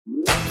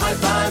High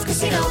Five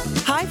Casino.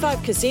 High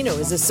Five Casino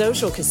is a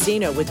social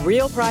casino with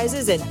real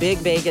prizes and big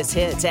Vegas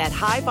hits at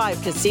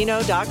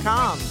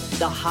highfivecasino.com.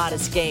 The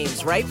hottest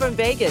games right from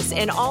Vegas,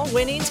 and all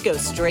winnings go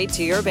straight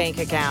to your bank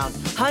account.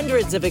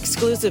 Hundreds of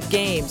exclusive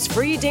games,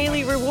 free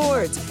daily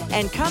rewards,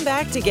 and come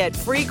back to get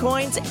free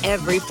coins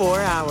every 4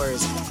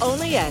 hours.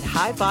 Only at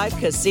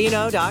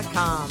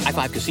highfivecasino.com. High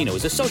Five Casino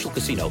is a social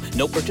casino.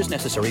 No purchase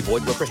necessary.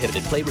 Void where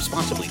prohibited. Play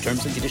responsibly.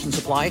 Terms and conditions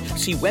apply.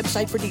 See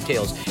website for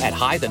details at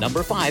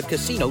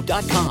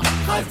high5casino.com.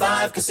 High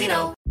Five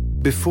Casino.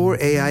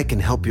 Before AI can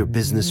help your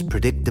business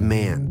predict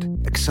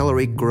demand,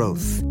 accelerate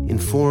growth,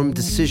 inform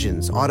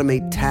decisions,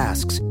 automate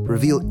tasks,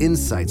 reveal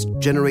insights,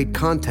 generate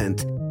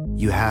content,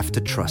 you have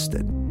to trust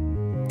it.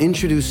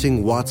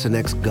 Introducing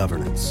watsonx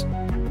Governance,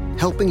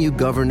 helping you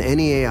govern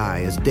any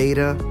AI as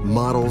data,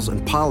 models,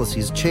 and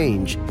policies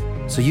change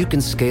so you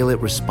can scale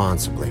it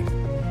responsibly.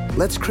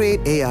 Let's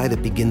create AI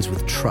that begins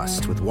with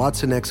trust with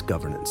watsonx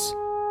Governance.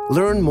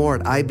 Learn more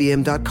at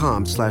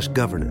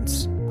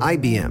ibm.com/governance.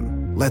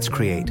 IBM. Let's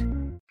create.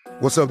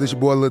 What's up, this your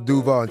boy Lil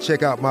Duval, and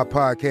check out my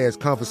podcast,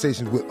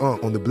 Conversations with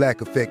Unc, on the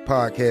Black Effect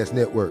Podcast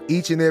Network.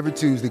 Each and every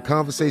Tuesday,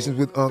 Conversations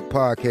with Unc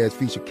podcast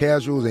feature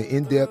casuals and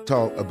in-depth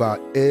talk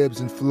about ebbs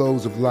and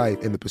flows of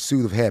life and the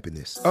pursuit of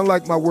happiness.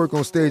 Unlike my work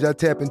on stage, I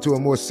tap into a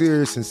more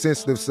serious and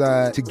sensitive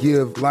side to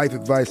give life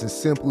advice and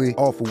simply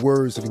offer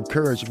words of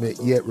encouragement,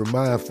 yet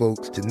remind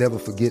folks to never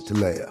forget to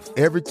laugh.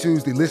 Every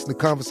Tuesday, listen to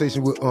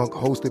Conversation with Unc,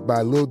 hosted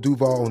by Lil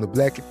Duval on the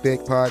Black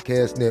Effect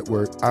Podcast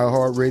Network,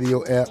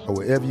 iHeartRadio app, or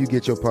wherever you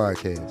get your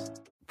podcasts.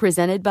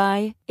 Presented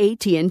by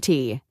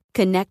AT&T.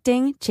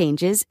 Connecting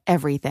changes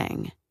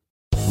everything.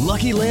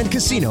 Lucky Land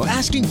Casino,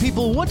 asking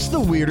people, what's the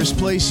weirdest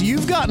place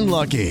you've gotten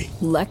lucky?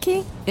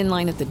 Lucky? In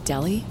line at the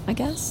deli, I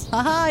guess?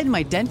 Aha, in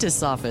my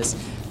dentist's office.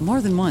 More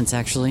than once,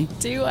 actually.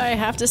 Do I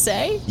have to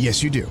say?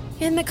 Yes, you do.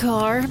 In the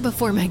car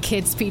before my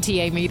kids'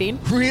 PTA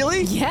meeting.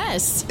 Really?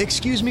 Yes.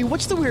 Excuse me,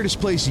 what's the weirdest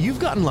place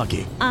you've gotten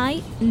lucky?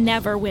 I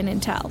never win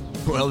and tell.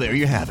 Well, there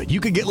you have it. You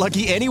can get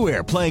lucky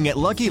anywhere, playing at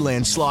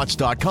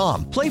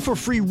LuckyLandSlots.com. Play for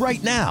free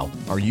right now.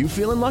 Are you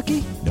feeling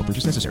lucky? No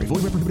purchase necessary.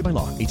 Void where prohibited by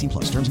law.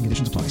 18+. Terms and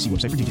conditions apply. See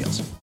website for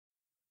details.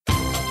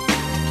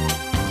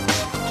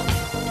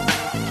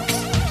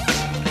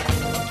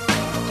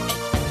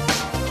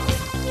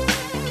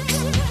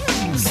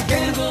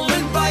 Scandal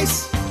and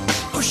vice,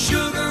 or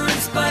sugar and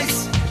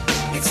spice.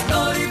 It's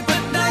naughty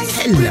but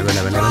nice. Hello.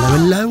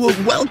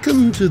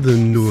 Welcome to the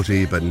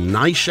Naughty But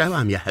Nice Show.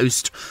 I'm your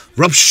host,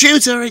 Rob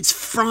Shooter. It's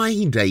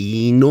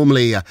Friday.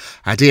 Normally,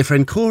 our dear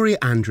friend Corey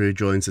Andrew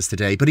joins us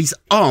today, but he's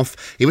off.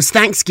 It was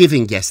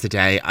Thanksgiving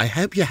yesterday. I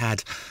hope you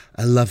had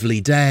a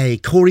lovely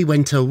day. Corey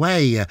went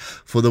away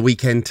for the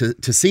weekend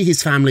to see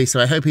his family, so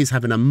I hope he's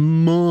having a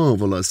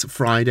marvellous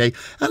Friday.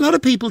 A lot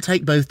of people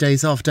take both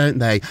days off, don't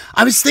they?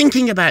 I was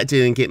thinking about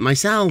doing it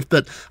myself,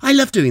 but I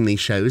love doing these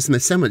shows, and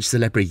there's so much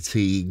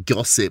celebrity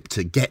gossip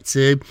to get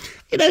to.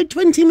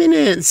 20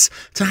 minutes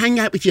to hang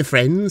out with your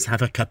friends,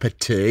 have a cup of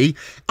tea.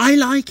 I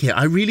like it.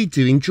 I really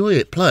do enjoy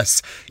it.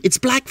 Plus, it's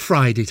Black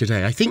Friday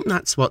today. I think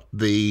that's what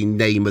the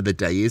name of the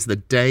day is, the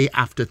day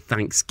after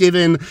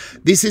Thanksgiving.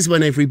 This is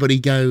when everybody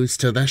goes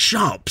to the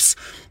shops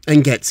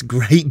and gets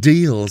great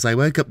deals. I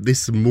woke up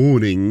this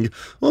morning,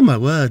 oh my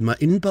word, my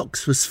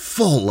inbox was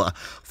full of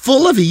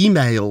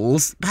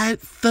emails, about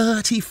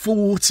 30,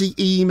 40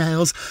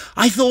 emails.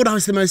 I thought I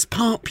was the most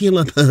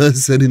popular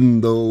person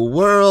in the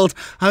world.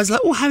 I was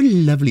like, oh, how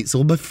lovely. It's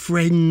all my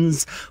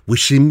friends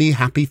wishing me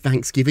happy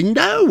Thanksgiving.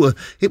 No,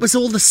 it was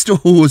all the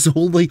stores,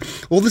 all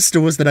the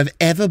stores that I've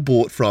ever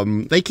bought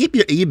from. They keep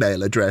your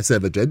email address,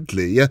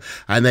 evidently,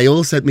 and they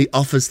all sent me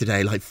offers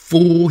today, like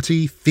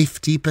 40,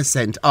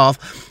 50% off.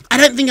 I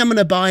don't think I'm going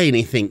to buy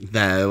anything,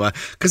 though,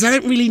 because I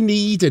don't really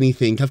need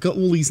anything. I've got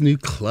all these new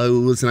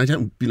clothes, and I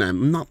don't,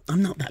 I'm not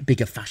that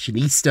big a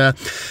fashionista,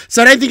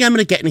 so I don't think I'm going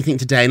to get anything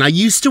today. And I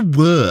used to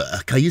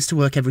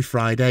work every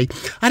Friday.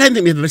 I don't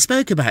think we ever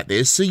spoke about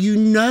this, so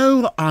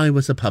I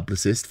was a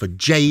publicist for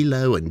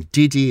J-Lo and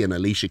Diddy and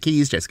Alicia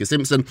Keys, Jessica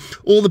Simpson,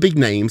 all the big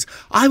names.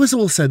 I was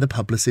also the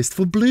publicist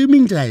for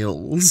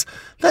Bloomingdale's.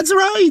 That's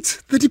right,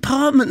 the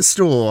department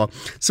store.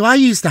 So I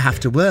used to have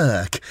to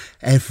work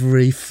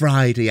every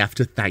Friday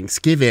after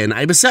Thanksgiving.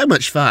 It was so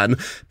much fun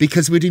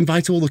because we'd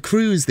invite all the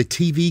crews, the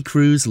TV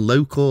crews,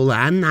 local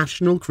and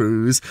national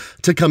crews,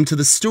 to come to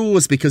the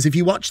stores, because if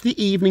you watch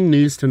the evening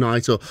news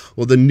tonight or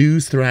the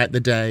news throughout the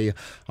day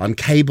on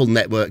cable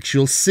networks,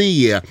 you'll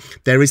see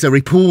there is a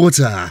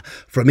reporter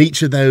from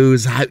each of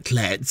those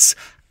outlets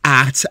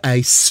at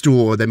a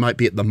store. They might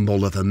be at the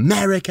Mall of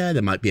America,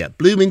 they might be at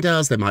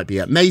Bloomingdale's, they might be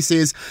at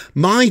Macy's.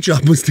 My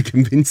job was to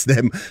convince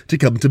them to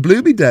come to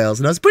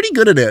Bloomingdale's, and I was pretty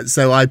good at it,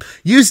 so I'm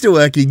used to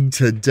working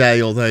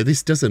today, although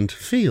this doesn't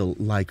feel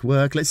like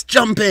work. Let's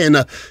jump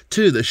in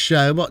to the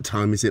show. What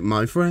time is it,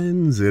 my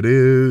friends? It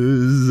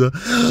is...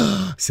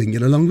 Sing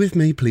it along with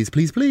me, please,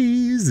 please,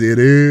 please. is, it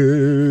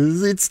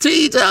is. It's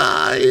tea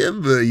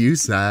time. You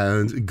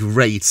sound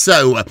great.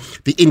 So,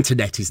 the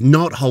internet is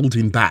not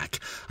holding back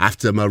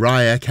after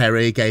Mariah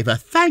Carey gave a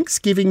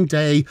Thanksgiving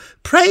Day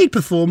parade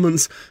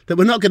performance that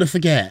we're not going to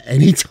forget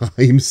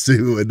anytime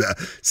soon.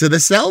 So, the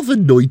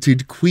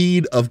self-anointed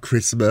Queen of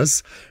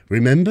Christmas,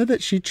 remember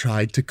that she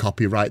tried to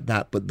copyright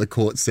that, but the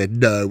court said,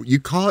 no, you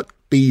can't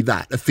be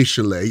that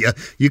officially.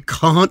 You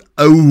can't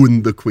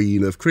own the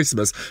Queen of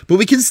Christmas, but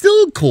we can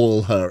still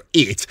call her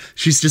it.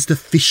 She's just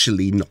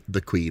officially not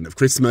the Queen of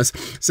Christmas.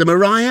 So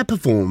Mariah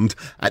performed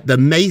at the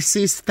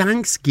Macy's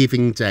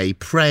Thanksgiving Day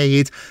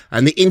Parade,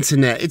 and the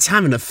internet, it's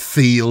having a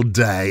field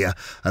day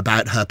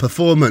about her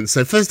performance.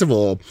 So first of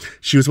all,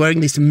 she was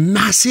wearing this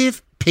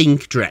massive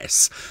pink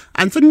dress,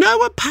 and for no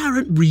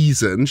apparent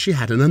reason she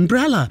had an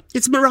umbrella.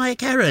 It's Mariah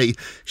Carey.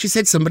 She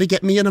said, somebody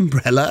get me an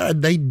umbrella,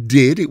 and they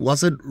did. It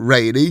wasn't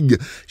raining.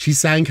 She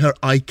sang her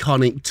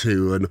iconic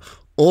tune,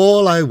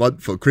 All I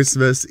Want for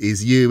Christmas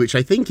Is You, which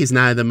I think is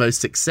now the most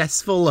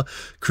successful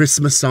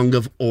Christmas song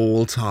of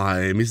all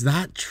time. Is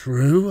that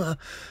true?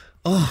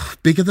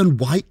 Bigger than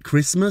White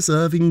Christmas,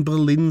 Irving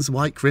Berlin's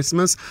White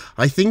Christmas.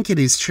 I think it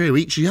is true.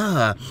 Each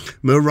year,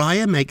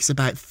 Mariah makes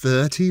about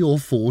 $30 or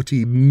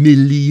 $40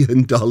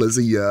 million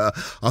a year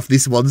off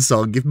this one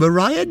song. If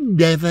Mariah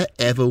never,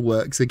 ever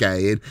works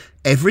again,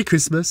 every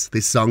Christmas,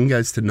 this song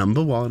goes to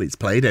number one. It's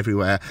played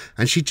everywhere.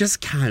 And she just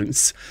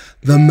counts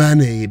the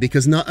money,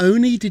 because not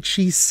only did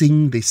she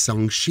sing this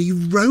song, she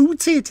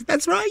wrote it.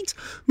 That's right.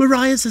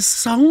 Mariah's a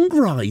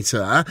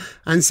songwriter.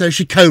 And so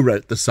she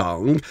co-wrote the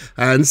song.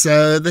 And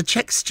so the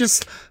checks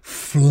just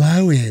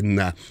flow in.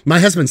 My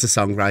husband's a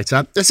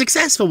songwriter, a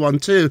successful one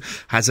too,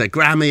 has a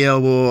Grammy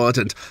Award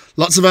and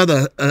lots of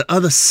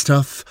other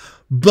stuff.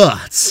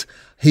 But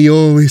he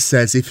always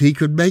says if he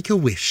could make a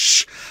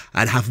wish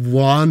and have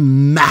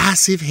one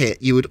massive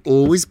hit, you would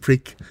always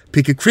pick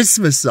a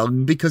Christmas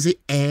song, because it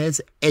airs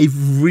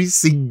every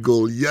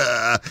single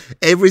year.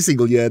 Every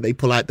single year they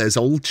pull out those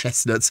old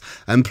chestnuts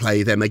and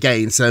play them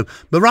again. So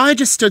Mariah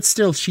just stood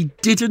still. She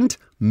didn't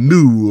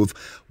move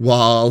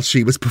while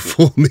she was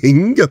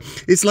performing.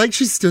 It's like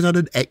she stood on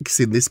an X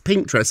in this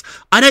pink dress.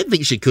 I don't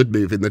think she could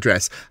move in the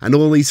dress. And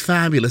all these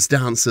fabulous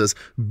dancers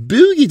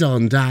boogied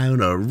on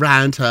down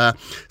around her.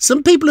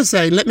 Some people are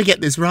saying, let me get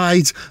this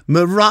right,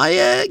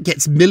 Mariah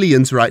gets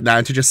millions right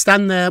now to just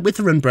stand there with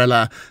her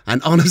umbrella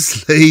and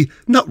honestly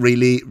not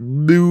really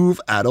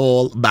move at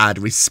all. Mad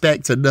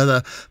respect.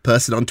 Another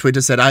person on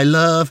Twitter said, I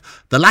love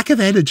the lack of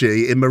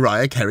energy in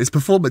Mariah Carey's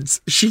performance.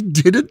 She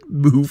didn't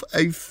move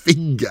a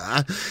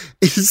finger.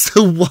 It's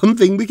the one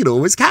thing we can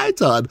always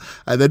count on.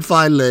 And then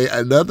finally,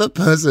 another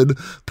person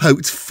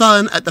poked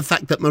fun at the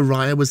fact that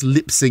Mariah was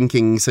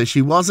lip-syncing. So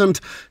she wasn't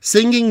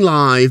singing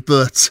live,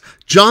 but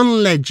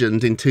John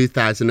Legend in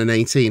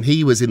 2018,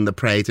 he was in the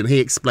parade and he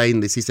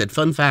explained this. He said,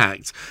 fun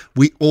fact,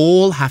 we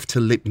all have to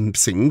lip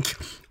sync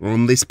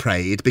on this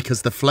parade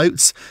because the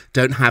floats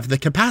don't have the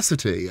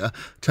capacity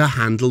to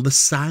handle the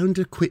sound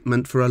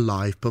equipment for a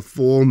live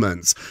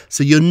performance.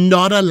 So you're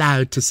not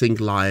allowed to sing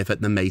live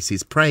at the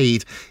Macy's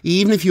parade,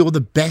 even if you're the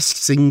best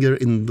singer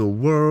in the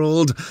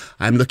world.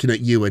 I'm looking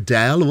at you,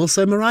 Adele.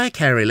 Also, Mariah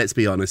Carey, let's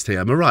be honest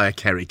here. Mariah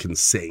Carey can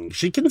sing.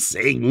 She can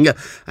sing.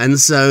 And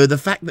so the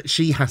fact that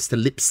she has to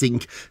lip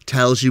sync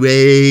tells you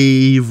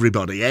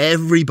everybody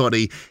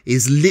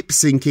is lip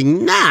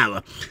syncing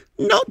now.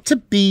 Not to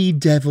be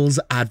devil's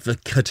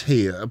advocate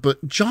here,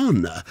 but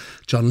John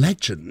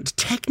Legend,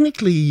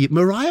 technically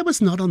Mariah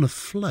was not on a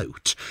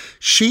float.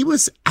 She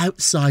was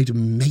outside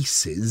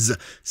Macy's,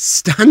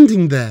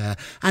 standing there,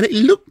 and it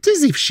looked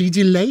as if she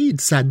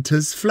delayed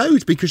Santa's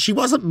float because she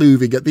wasn't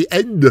moving at the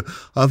end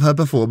of her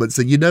performance.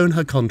 And you know, in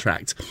her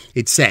contract,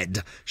 it said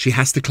she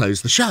has to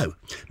close the show.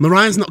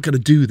 Mariah's not going to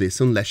do this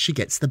unless she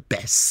gets the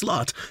best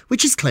slot,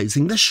 which is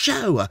closing the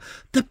show.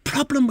 The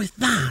problem with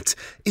that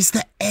is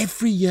that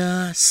every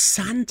year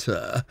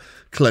Santa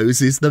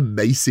closes the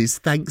Macy's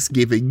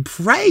Thanksgiving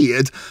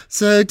parade.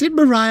 So did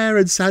Mariah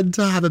and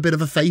Santa have a bit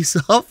of a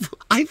face-off?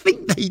 I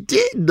think they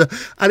did.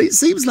 And it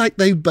seems like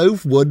they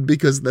both won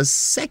because the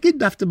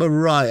second after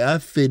Mariah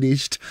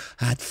finished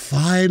that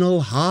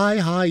final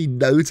high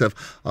note of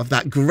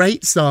that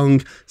great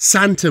song,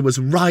 Santa was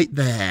right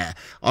there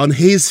on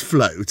his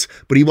float,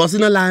 but he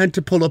wasn't allowed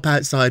to pull up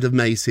outside of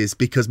Macy's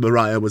because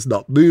Mariah was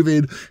not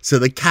moving. So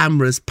the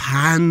cameras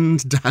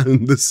panned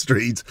down the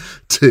street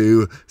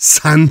to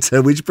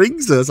Santa, which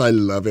brings us, I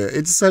love it,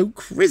 it's so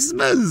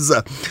Christmas,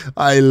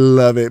 I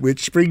love it,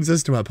 which brings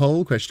us to our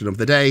poll question of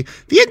the day.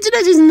 The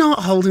internet is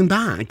not holding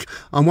back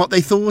on what they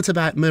thought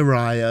about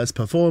Mariah's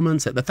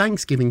performance at the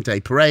Thanksgiving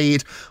Day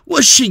parade.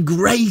 Was she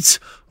great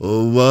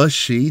or was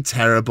she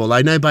terrible?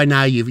 I know by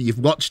now you've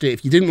watched it.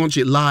 If you didn't watch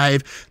it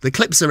live, the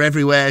clips are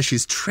everywhere.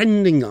 She's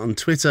trending on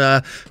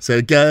Twitter,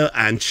 so go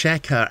and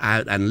check her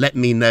out and let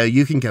me know.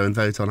 You can go and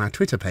vote on our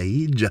Twitter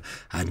page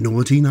at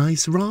Naughty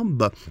Nice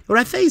Rob or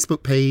our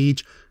Facebook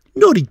page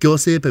Naughty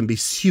Gossip, and be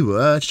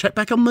sure to check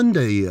back on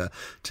Monday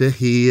to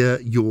hear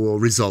your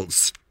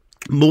results.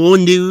 More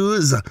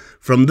news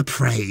from the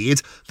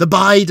parade. The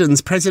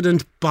Bidens,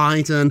 President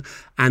Biden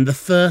and the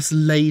First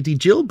Lady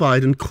Jill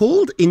Biden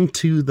called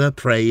into the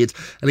parade,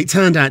 and it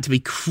turned out to be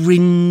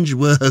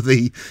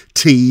cringe-worthy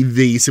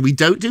TV. So we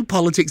don't do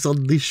politics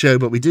on this show,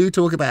 but we do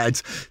talk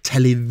about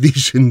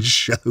television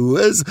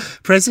shows.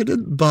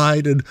 President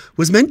Biden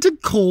was meant to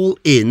call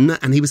in,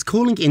 and he was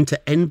calling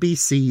into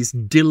NBC's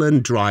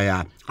Dylan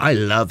Dreyer. I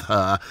love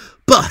her.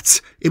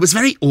 But it was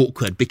very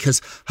awkward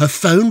because her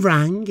phone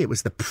rang. It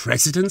was the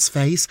president's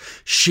face.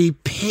 She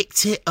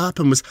picked it up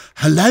and was,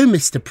 "Hello,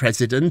 Mr.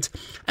 President."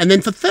 And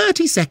then for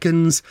 30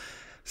 seconds,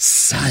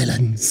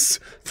 silence.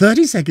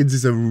 30 seconds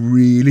is a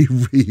really,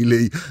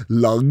 really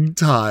long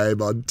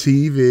time on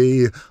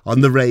TV,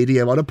 on the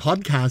radio, on a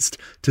podcast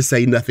to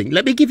say nothing.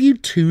 Let me give you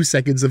 2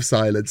 seconds of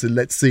silence and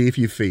let's see if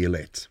you feel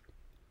it.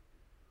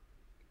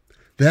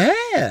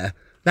 There.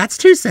 That's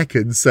 2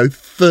 seconds, so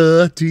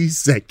 30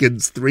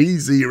 seconds,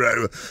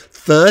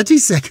 30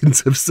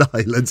 seconds of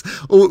silence.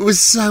 Oh, it was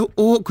so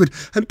awkward.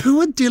 And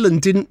poor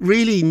Dylan didn't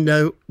really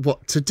know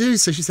what to do.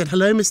 So she said,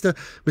 "Hello, Mr.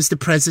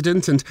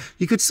 President." And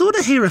you could sort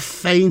of hear a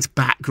faint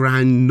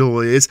background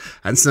noise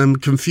and some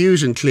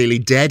confusion, clearly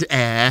dead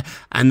air.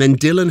 And then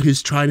Dylan,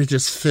 who's trying to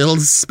just fill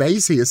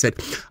space here, said,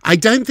 "I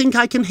don't think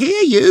I can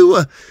hear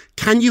you.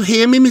 Can you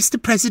hear me, Mr.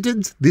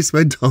 President?" This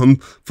went on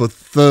for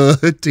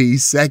 30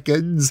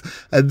 seconds.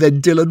 And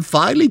then Dylan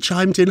finally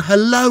chimed in,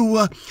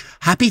 "Hello,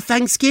 happy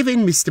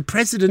Thanksgiving, Mr.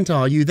 President.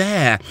 Are you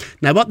there?"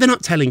 Now, what they're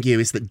not telling you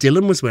is that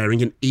Dylan was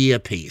wearing an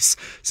earpiece.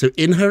 So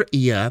in her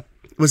ear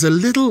was a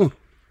little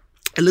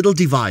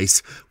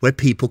device where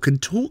people can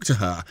talk to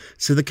her.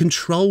 So the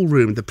control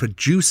room, the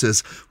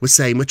producers were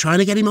saying, "We're trying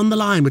to get him on the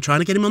line. We're trying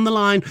to get him on the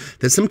line.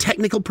 There's some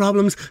technical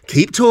problems.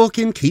 Keep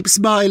talking, keep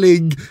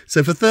smiling."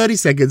 So for 30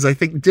 seconds, I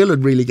think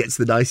Dylan really gets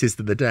the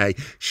nicest of the day.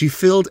 She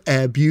filled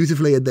air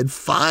beautifully. And then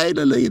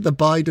finally the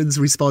Bidens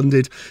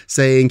responded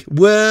saying,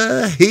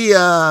 "We're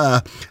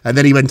here." And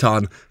then he went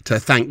on to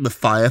thank the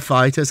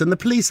firefighters and the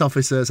police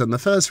officers and the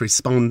first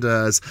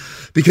responders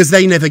because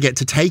they never get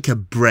to take a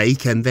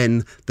break. And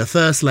then the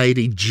First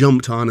Lady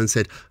jumped on and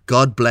said,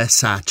 "God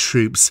bless our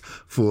troops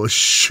for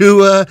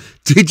sure."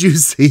 Did you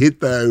see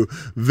it though?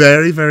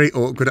 Very, very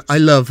awkward. I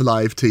love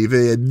live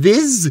TV, and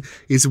this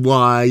is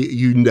why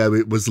you know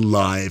it was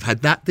live.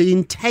 Had that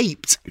been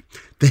taped,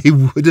 they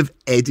would have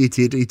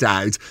edited it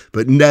out.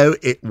 But no,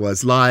 it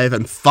was live.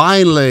 And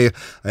finally,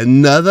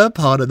 another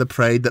part of the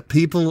parade that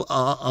people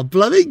are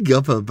blowing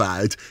up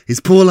about is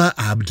Paula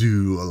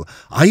Abdul.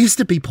 I used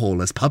to be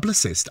Paula's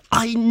publicist.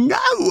 I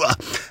know.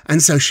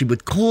 And so she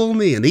would call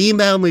me and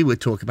email me.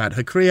 We'd talk about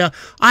her career.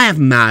 I have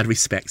mad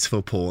respect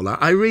for Paula.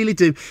 I really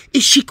do.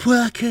 Is she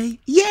quirky?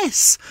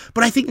 Yes.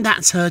 But I think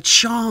that's her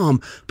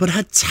charm. But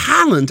her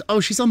talent, oh,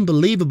 she's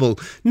unbelievable.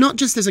 Not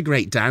just as a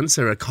great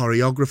dancer, a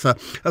choreographer,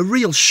 a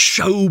real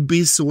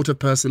showbiz sort of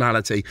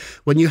personality.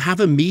 When you have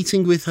a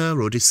meeting with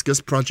her or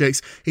discuss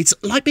projects, it's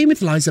like being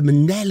with Liza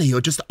Minnelli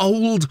or just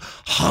old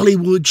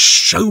Hollywood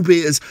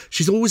showbiz.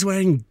 She's always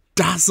wearing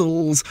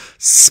dazzles,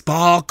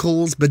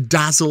 sparkles,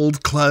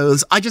 bedazzled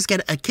clothes. I just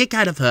get a kick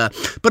out of her.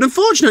 But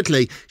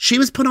unfortunately, she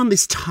was put on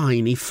this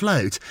tiny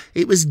float.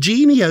 It was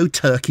Genio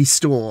Turkey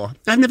Store.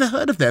 I've never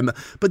heard of them,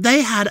 but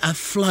they had a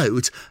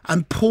float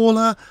and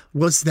Paula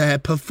was their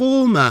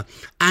performer.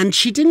 And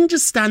she didn't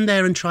just stand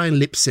there and try and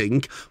lip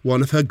sync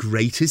one of her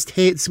greatest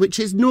hits, which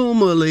is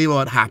normally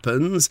what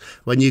happens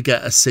when you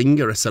get a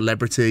singer, a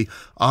celebrity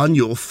on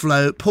your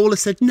float. Paula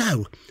said,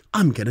 "No,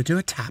 I'm going to do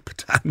a tap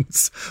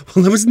dance."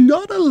 Well, there was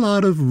not a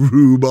lot of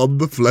room on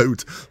the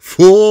float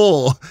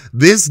for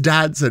this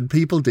dance, and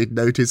people did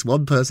notice.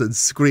 One person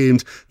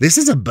screamed, "This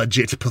is a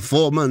budget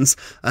performance."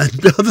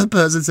 Another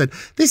person said,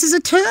 "This is a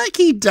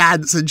turkey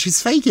dance," and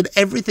she's faking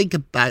everything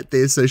about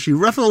this, so she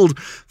ruffled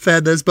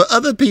feathers. But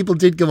other people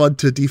did go on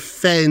to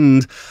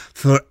defend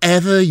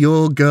forever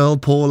your girl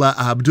Paula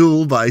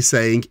Abdul by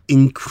saying,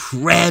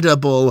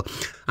 "Incredible."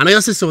 And I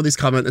also saw this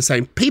comment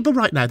saying, people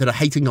right now that are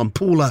hating on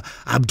Paula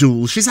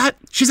Abdul, she's out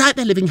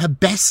there living her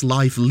best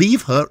life.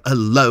 Leave her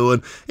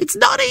alone. It's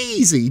not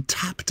easy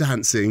tap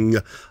dancing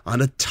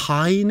on a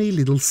tiny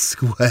little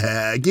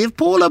square. Give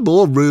Paula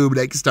more room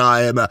next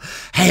time.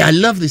 Hey, I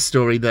love this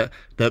story that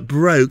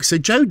broke. So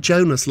Joe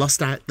Jonas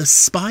lost out the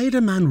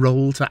Spider-Man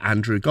role to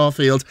Andrew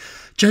Garfield.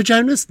 Joe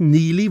Jonas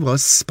nearly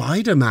was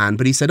Spider-Man,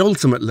 but he said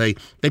ultimately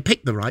they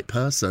picked the right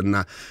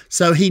person.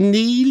 So he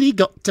nearly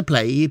got to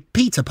play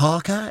Peter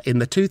Parker in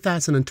the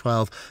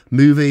 2012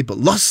 movie, but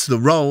lost the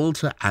role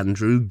to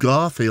Andrew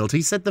Garfield.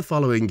 He said the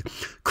following,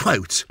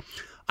 quote,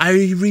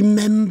 "I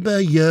remember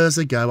years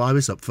ago I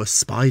was up for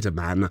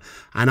Spider-Man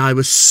and I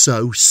was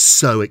so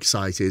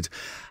excited.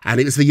 And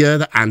it was the year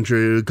that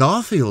Andrew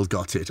Garfield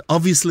got it.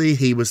 Obviously,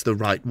 he was the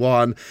right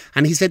one.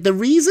 And he said the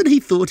reason he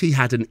thought he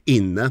had an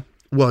in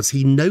was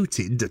he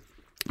noted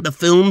The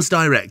film's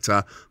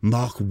director,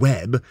 Mark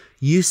Webb,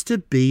 used to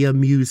be a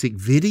music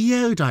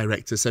video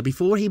director. So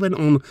before he went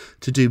on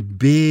to do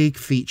big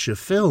feature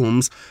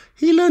films,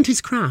 he learned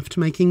his craft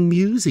making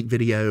music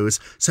videos.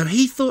 So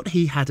he thought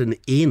he had an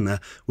in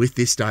with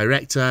this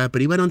director, but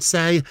he went on to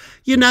say,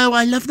 you know,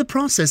 I love the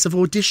process of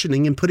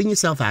auditioning and putting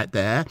yourself out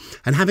there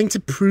and having to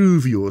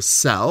prove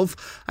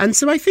yourself. And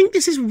so I think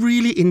this is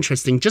really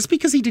interesting. Just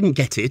because he didn't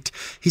get it,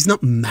 he's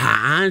not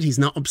mad, he's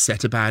not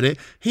upset about it.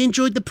 He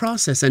enjoyed the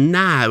process, and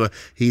now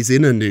he's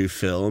in a new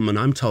film, and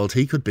I'm told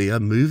he could be a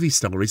movie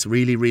star. It's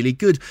really, really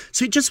good.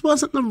 So it just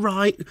wasn't the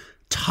right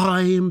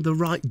time, the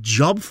right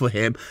job for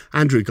him.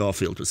 Andrew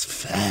Garfield was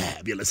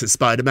fabulous as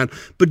Spider-Man,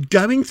 but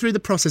going through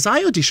the process,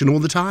 I audition all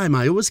the time.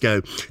 I always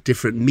go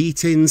different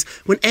meetings.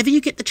 Whenever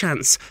you get the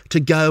chance to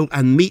go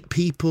and meet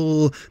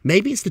people,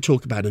 maybe it's to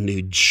talk about a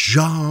new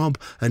job,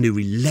 a new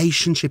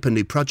relationship, a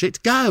new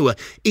project, go.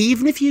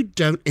 Even if you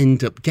don't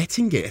end up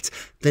getting it,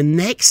 the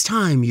next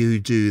time you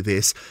do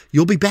this,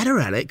 you'll be better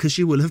at it because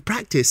you will have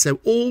practiced. So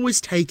always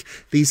take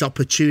these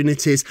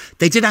opportunities.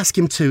 They did ask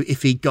him too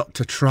if he got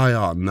to try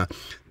on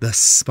the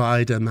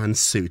Spider-Man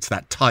suit,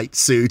 that tight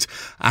suit,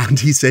 and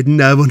he said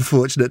no,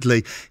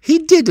 unfortunately. He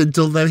didn't,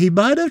 although he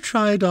might have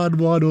tried on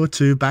one or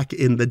two back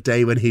in the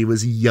day when he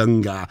was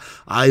younger.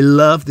 I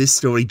love this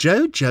story.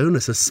 Joe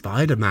Jonas as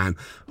Spider-Man.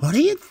 What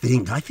do you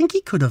think? I think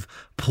he could have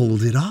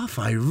pulled it off.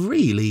 I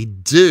really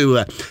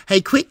do.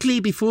 Hey,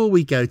 quickly before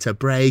we go to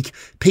break,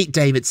 Pete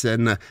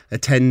Davidson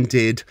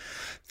attended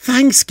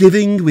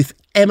Thanksgiving with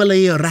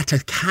Emily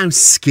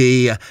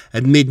Ratajkowski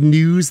amid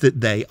news that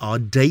they are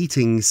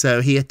dating.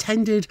 So he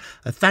attended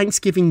a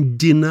Thanksgiving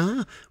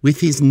dinner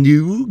with his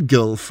new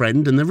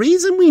girlfriend. And the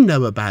reason we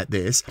know about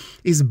this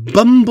is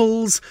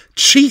Bumble's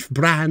chief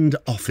brand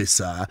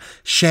officer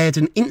shared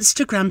an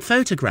Instagram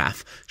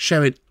photograph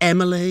showing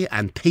Emily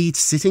and Pete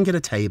sitting at a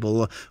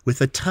table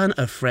with a ton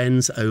of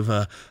friends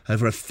over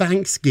a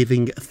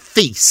Thanksgiving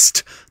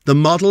feast. The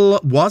model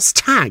was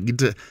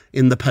tagged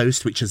in the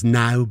post, which has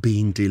now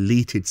been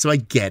deleted. So I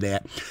get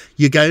it.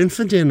 You're going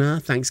for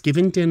dinner,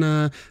 Thanksgiving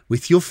dinner,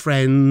 with your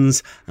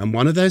friends, and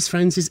one of those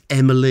friends is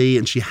Emily,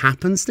 and she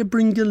happens to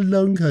bring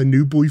along her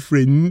new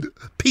boyfriend,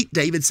 Pete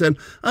Davidson.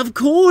 Of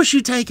course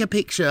you take a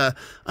picture.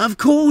 Of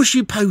course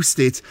you post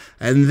it.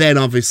 And then,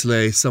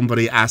 obviously,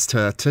 somebody asked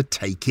her to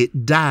take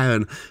it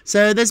down.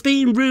 So there's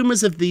been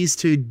rumours of these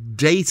two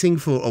dating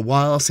for a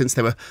while, since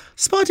they were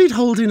spotted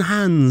holding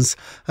hands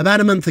about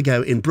a month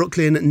ago in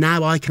Brooklyn.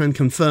 Now I can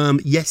confirm,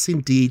 yes,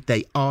 indeed,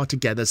 they are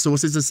together.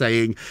 Sources are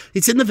saying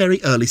it's in the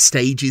very early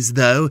stages,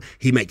 though.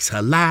 He makes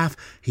her laugh.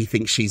 He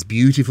thinks she's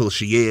beautiful.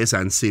 She is,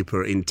 and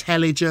super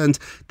intelligent.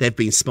 They've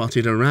been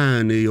spotted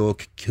around New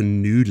York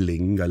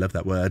canoodling, I love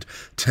that word,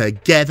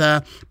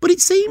 together. But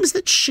it seems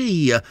that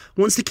she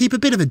wants to keep a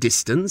bit of a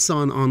distance.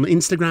 On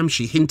Instagram,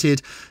 she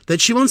hinted that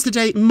she wants to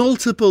date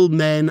multiple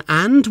men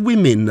and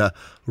women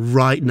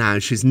right now.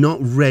 She's not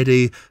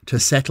ready to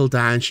settle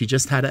down. She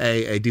just had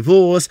a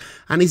divorce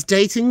and is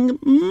dating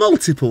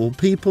multiple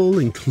people,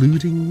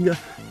 including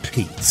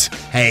Pete.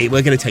 Hey,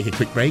 we're going to take a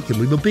quick break and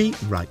we will be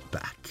right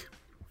back.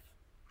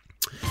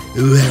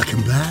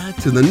 Welcome back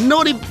to the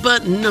Naughty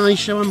But Nice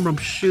Show. I'm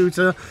Rob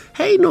Shooter.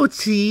 Hey,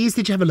 naughties,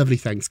 did you have a lovely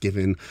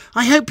Thanksgiving?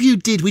 I hope you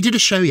did. We did a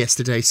show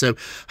yesterday, so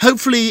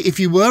hopefully if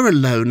you were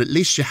alone, at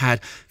least you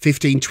had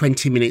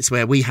 15-20 minutes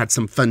where we had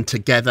some fun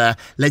together.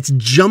 Let's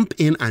jump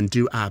in and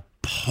do our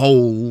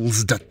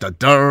polls.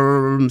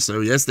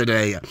 So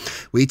yesterday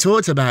we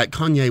talked about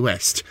Kanye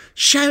West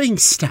showing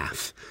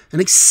staff an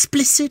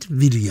explicit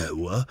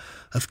video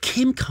of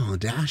Kim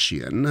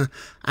Kardashian,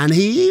 and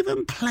he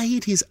even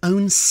played his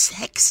own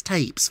sex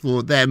tapes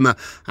for them.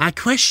 Our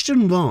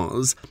question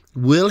was,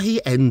 will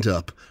he end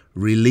up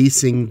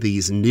releasing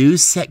these new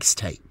sex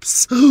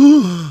tapes?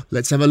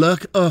 Let's have a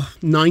look.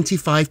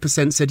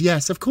 95% said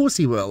yes, of course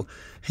he will.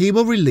 He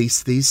will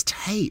release these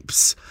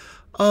tapes.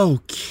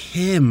 Oh,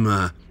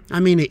 Kim. I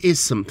mean, it is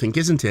something,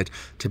 isn't it,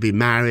 to be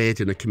married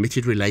in a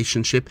committed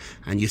relationship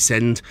and you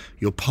send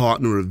your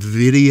partner a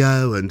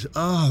video and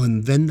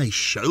then they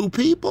show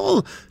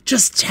people?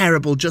 Just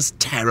terrible, just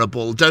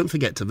terrible. Don't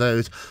forget to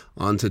vote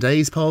on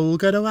today's poll.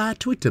 Go to our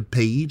Twitter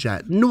page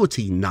at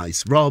Naughty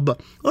Nice Rob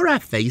or our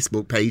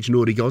Facebook page,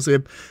 Naughty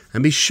Gossip,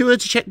 and be sure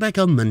to check back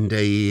on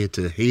Monday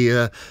to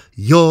hear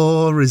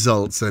your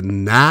results.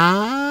 And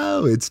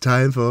now it's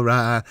time for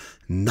our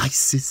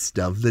nicest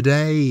of the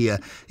day.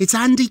 It's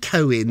Andy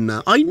Cohen.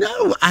 I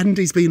know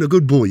Andy's been a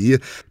good boy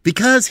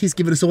because he's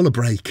given us all a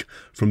break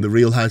from the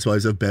Real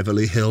Housewives of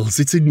Beverly Hills.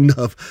 It's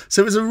enough.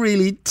 So it was a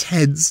really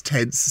tense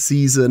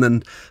season,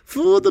 and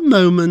for the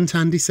moment,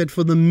 Andy said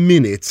for the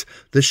minute,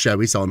 the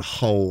show is on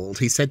hold.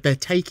 He said they're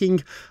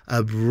taking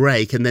a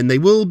break and then they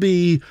will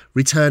be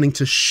returning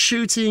to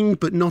shooting,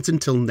 but not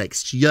until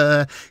next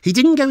year. He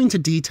didn't go into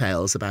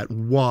details about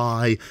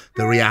why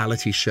the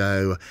reality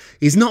show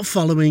is not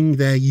following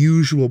their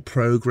usual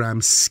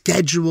program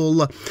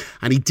schedule,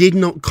 and he did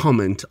not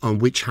comment on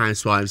which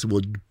housewives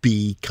would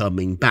be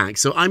coming back.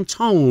 So I'm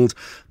told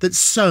that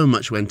so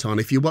much went on.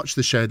 If you watch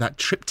the show, that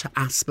trip to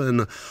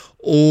Aspen,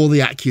 all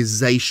the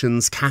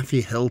accusations,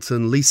 Kathy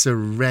Hilton, Lisa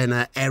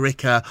Rinna,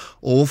 Erica,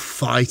 all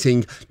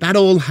fighting. That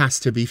all has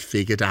to be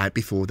figured out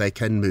before they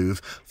can move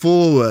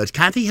forward.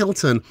 Kathy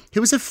Hilton,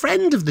 who was a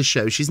friend of the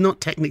show, she's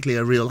not technically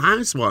a real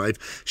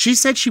housewife, she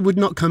said she would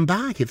not come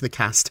back if the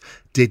cast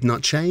did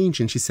not change.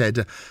 And she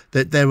said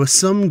that there were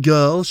some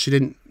girls, she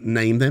didn't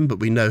name them, but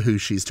we know who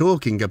she's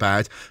talking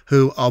about,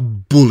 who are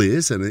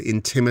bullies and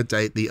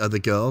intimidate the other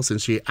girls,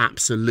 and she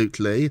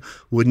absolutely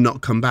would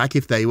not come back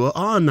if they were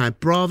on. Now,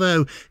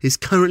 Bravo is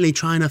currently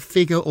trying to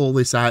figure all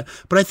this out,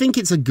 but I think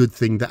it's a good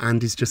thing that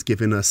Andy's just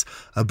giving us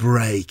a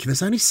break.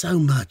 There's only so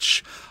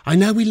much. I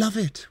know we love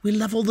it. We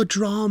love all the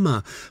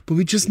drama, but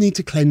we just need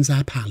to cleanse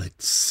our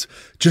palates.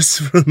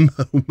 Just for a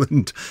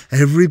moment.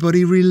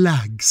 Everybody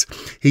relax.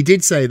 He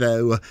did say,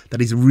 though, that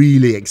he's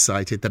really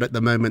excited that at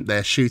the moment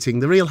they're shooting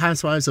The Real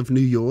Housewives of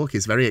New York.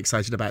 He's very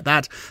excited about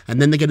that.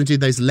 And then they're going to do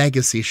those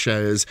legacy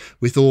shows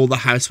with all the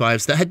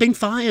housewives that had been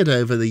fired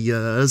over the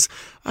years.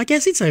 I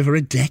guess it's over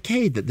a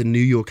decade that the New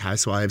York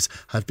housewives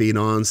have been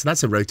on. So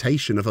that's a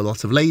rotation of a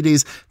lot of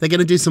ladies. They're going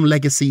to do some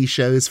legacy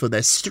shows for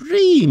their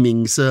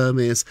streaming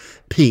service,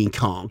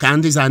 Peacock.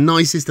 Andy's our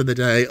nicest of the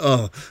day.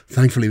 Oh,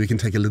 thankfully we can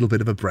take a little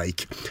bit of a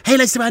break. Hey,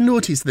 let's do our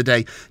naughties of the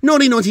day.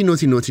 Naughty, naughty,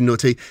 naughty, naughty,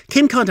 naughty.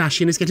 Kim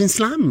Kardashian is getting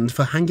slammed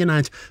for hanging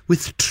out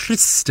with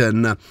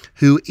Tristan,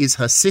 who is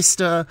her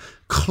sister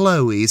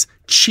Khloe's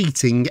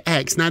cheating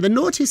ex. Now, the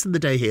naughtiest of the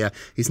day here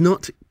is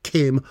not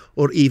Kim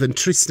or even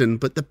Tristan,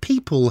 but the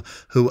people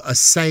who are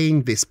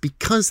saying this,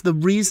 because the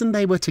reason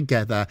they were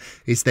together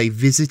is they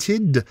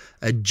visited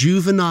a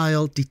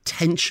juvenile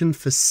detention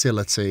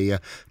facility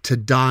to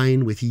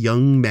dine with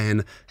young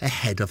men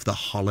ahead of the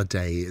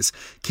holidays.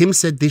 Kim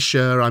said this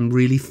year, I'm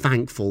really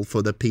thankful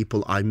for the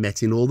people I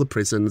met in all the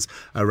prisons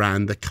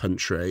around the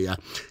country.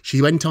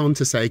 She went on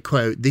to say,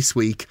 quote, this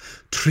week,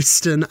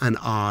 Tristan and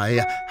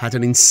I had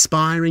an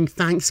inspiring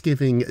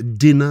Thanksgiving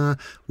dinner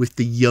with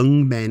the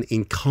young men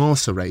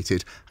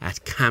incarcerated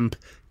at Camp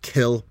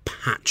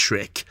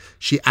Kilpatrick.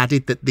 She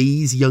added that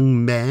these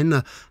young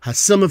men,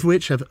 some of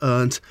which have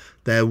earned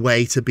their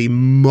way to be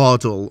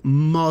model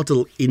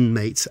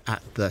inmates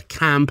at the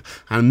camp,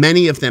 and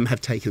many of them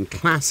have taken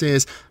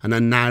classes and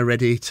are now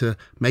ready to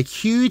make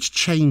huge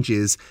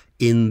changes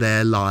in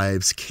their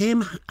lives.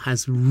 Kim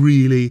has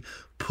really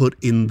put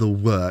in the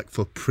work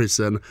for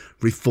prison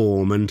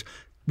reform, and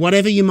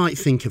whatever you might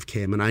think of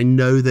Kim, and I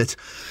know that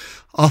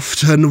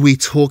often we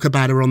talk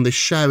about her on this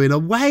show in a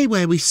way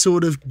where we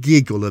sort of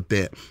giggle a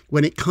bit.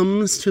 When it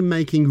comes to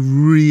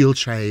making real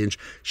change,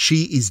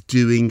 she is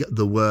doing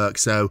the work.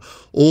 So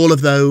all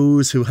of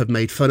those who have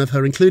made fun of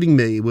her, including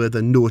me, were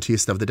the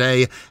naughtiest of the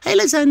day. Hey,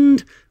 let's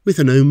end with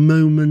a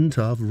moment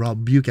of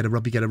Rob. You get a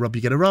Rob, you get a Rob,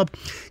 you get a Rob.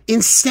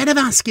 Instead of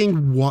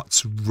asking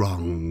what's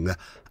wrong,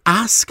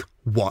 ask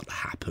what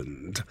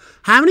happened.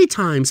 How many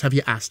times have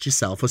you asked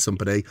yourself or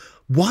somebody,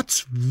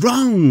 what's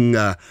wrong?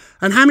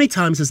 And how many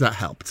times has that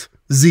helped?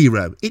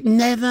 0. It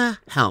never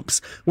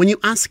helps. When you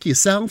ask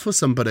yourself or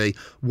somebody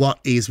what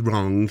is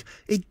wrong,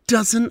 it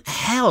doesn't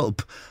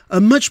help. A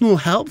much more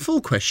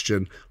helpful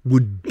question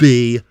would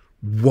be,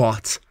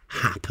 what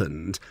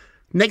happened?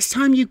 Next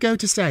time you go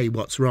to say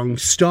what's wrong,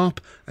 stop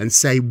and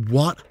say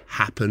what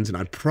happened, and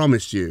I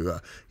promise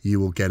you, you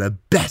will get a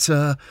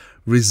better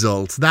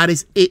result. That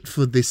is it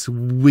for this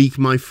week,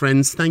 my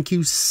friends. Thank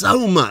you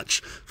so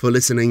much for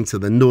listening to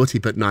the Naughty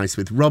But Nice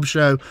with Rob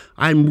show.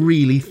 I'm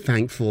really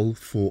thankful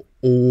for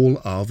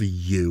all of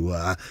you.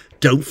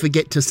 Don't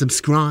forget to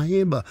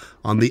subscribe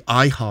on the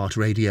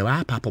iHeartRadio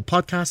app, Apple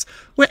Podcasts,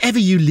 wherever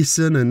you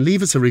listen, and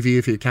leave us a review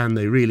if you can.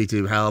 They really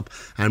do help.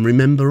 And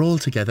remember, all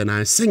together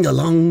now, sing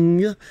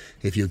along.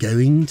 If you're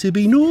going to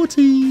be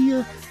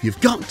naughty,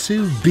 you've got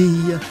to be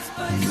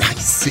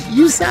nice.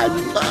 You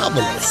sound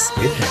marvellous.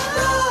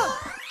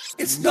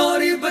 It's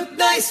Naughty But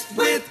Nice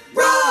with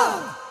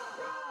Rob.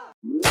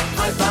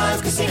 High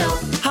Five Casino.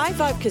 High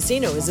Five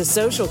Casino is a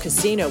social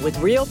casino with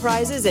real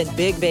prizes and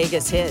big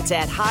Vegas hits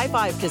at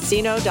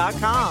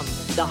highfivecasino.com.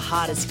 The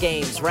hottest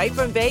games right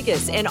from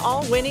Vegas, and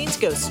all winnings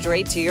go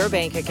straight to your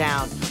bank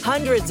account.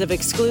 Hundreds of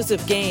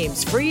exclusive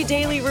games, free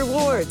daily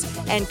rewards,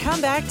 and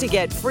come back to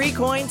get free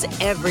coins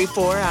every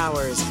 4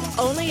 hours.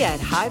 Only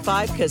at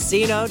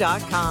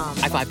highfivecasino.com.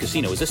 High Five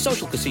Casino is a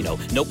social casino.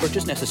 No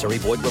purchase necessary.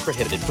 Void where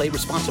prohibited. Play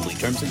responsibly.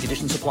 Terms and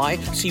conditions apply.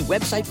 See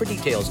website for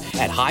details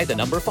at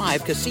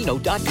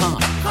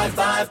high5casino.com. High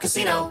Five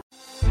Casino.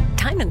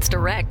 Diamonds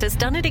Direct has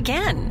done it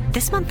again.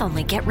 This month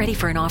only, get ready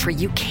for an offer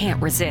you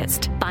can't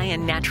resist. Buy a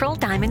natural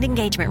diamond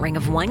engagement ring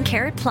of 1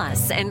 carat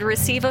plus and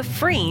receive a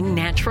free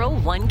natural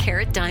 1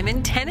 carat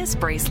diamond tennis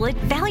bracelet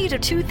valued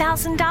at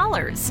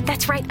 $2,000.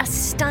 That's right, a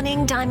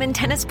stunning diamond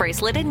tennis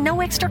bracelet at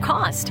no extra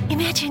cost.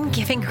 Imagine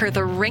giving her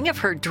the ring of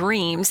her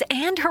dreams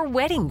and her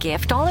wedding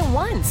gift all at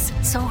once.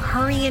 So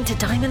hurry into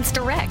Diamonds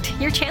Direct.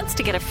 Your chance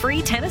to get a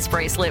free tennis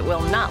bracelet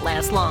will not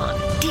last long.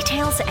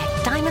 Details at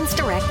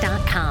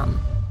diamondsdirect.com.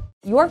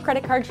 Your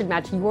credit card should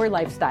match your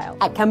lifestyle.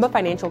 At Kemba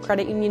Financial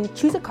Credit Union,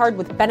 choose a card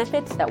with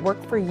benefits that work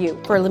for you.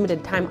 For a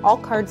limited time, all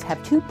cards have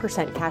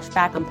 2% cash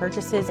back on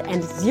purchases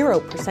and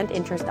 0%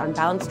 interest on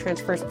balance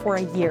transfers for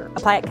a year.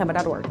 Apply at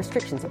Kemba.org.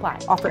 Restrictions apply.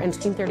 Offer ends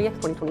June 30th,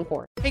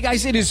 2024. Hey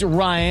guys, it is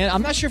Ryan.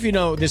 I'm not sure if you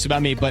know this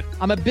about me, but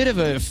I'm a bit of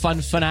a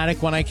fun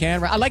fanatic when I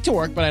can. I like to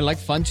work, but I like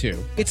fun too.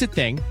 It's a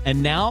thing.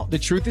 And now the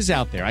truth is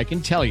out there. I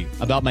can tell you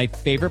about my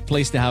favorite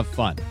place to have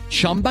fun.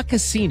 Chumba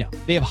Casino.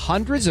 They have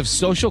hundreds of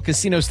social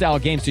casino style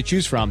games to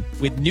choose from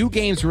with new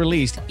games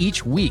released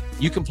each week.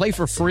 You can play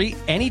for free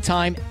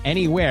anytime,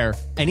 anywhere.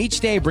 And each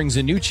day brings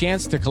a new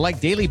chance to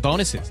collect daily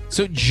bonuses.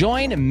 So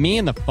join me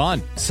in the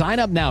fun. Sign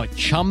up now at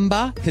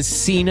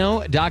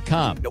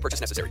ChumbaCasino.com. No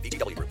purchase necessary.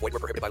 VGW Group. Void where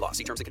prohibited by law.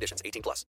 See terms and conditions. 18+.